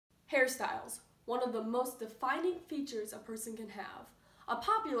Hairstyles, one of the most defining features a person can have. A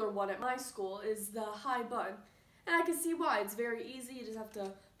popular one at my school is the high bun, and I can see why. It's very easy. You just have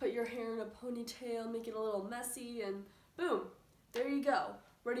to put your hair in a ponytail, make it a little messy, and boom, there you go,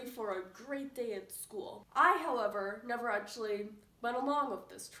 ready for a great day at school. I, however, never actually went along with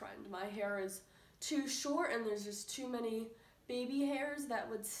this trend. My hair is too short and there's just too many baby hairs that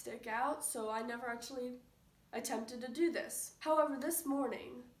would stick out, so I never actually attempted to do this. However, this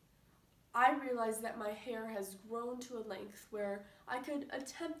morning, I realized that my hair has grown to a length where I could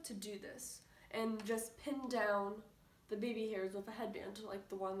attempt to do this and just pin down the baby hairs with a headband like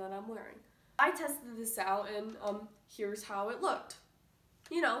the one that I'm wearing. I tested this out and here's how it looked.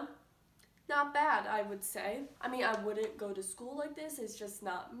 You know, not bad, I would say. I mean, I wouldn't go to school like this, it's just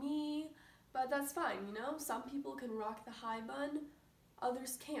not me, but that's fine, you know? Some people can rock the high bun,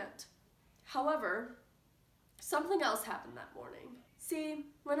 others can't. However, something else happened that morning. See,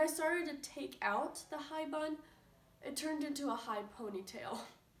 when I started to take out the high bun, it turned into a high ponytail.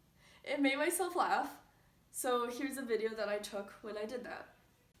 It made myself laugh, so here's a video that I took when I did that.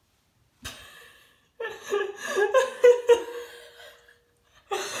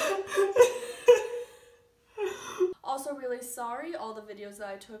 Also really sorry, all the videos that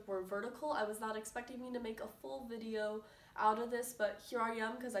I took were vertical. I was not expecting me to make a full video out of this, but here I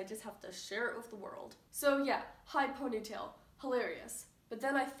am because I just have to share it with the world. So yeah, high ponytail, hilarious. But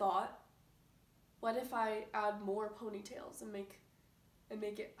then I thought, what if I add more ponytails and make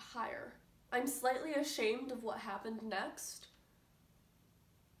it higher? I'm slightly ashamed of what happened next,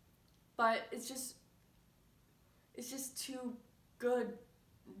 but it's just too good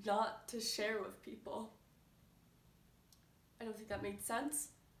not to share with people. I don't think that made sense.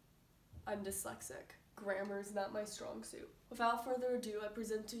 I'm dyslexic. Grammar is not my strong suit. Without further ado, I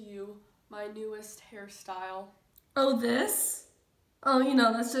present to you my newest hairstyle. Oh, this? Oh, you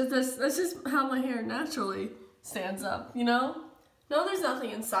know, that's just how my hair naturally stands up, you know? No, there's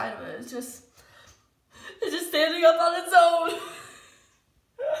nothing inside of it. It's just standing up on its own.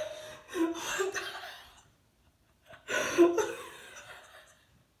 What the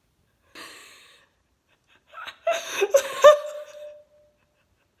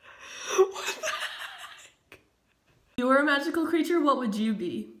If you were a magical creature, what would you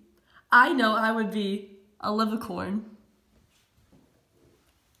be? I know I would be a livercorn.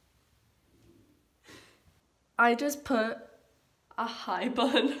 I just put a high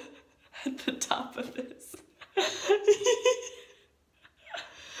bun at the top of this.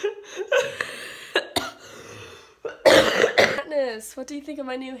 Katniss, what do you think of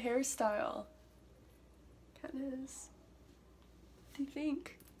my new hairstyle? Katniss, what do you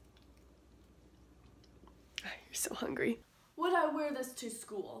think? You're so hungry. Would I wear this to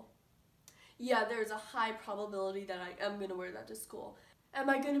school? Yeah, there's a high probability that I am gonna wear that to school. Am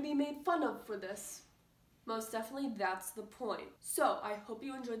I gonna be made fun of for this? Most definitely, that's the point. So, I hope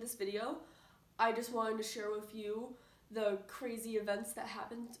you enjoyed this video. I just wanted to share with you the crazy events that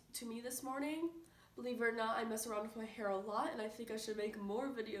happened to me this morning. Believe it or not, I mess around with my hair a lot, and I think I should make more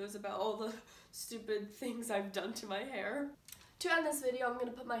videos about all the stupid things I've done to my hair. To end this video, I'm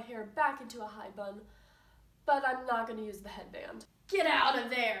gonna put my hair back into a high bun, but I'm not gonna use the headband. Get out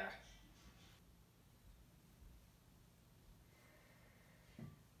of there!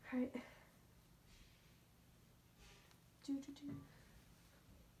 Alright.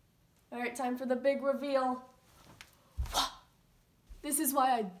 Alright, time for the big reveal. This is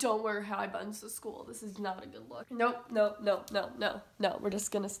why I don't wear high buns to school. This is not a good look. Nope, no, no, no, no, no. We're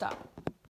just gonna stop.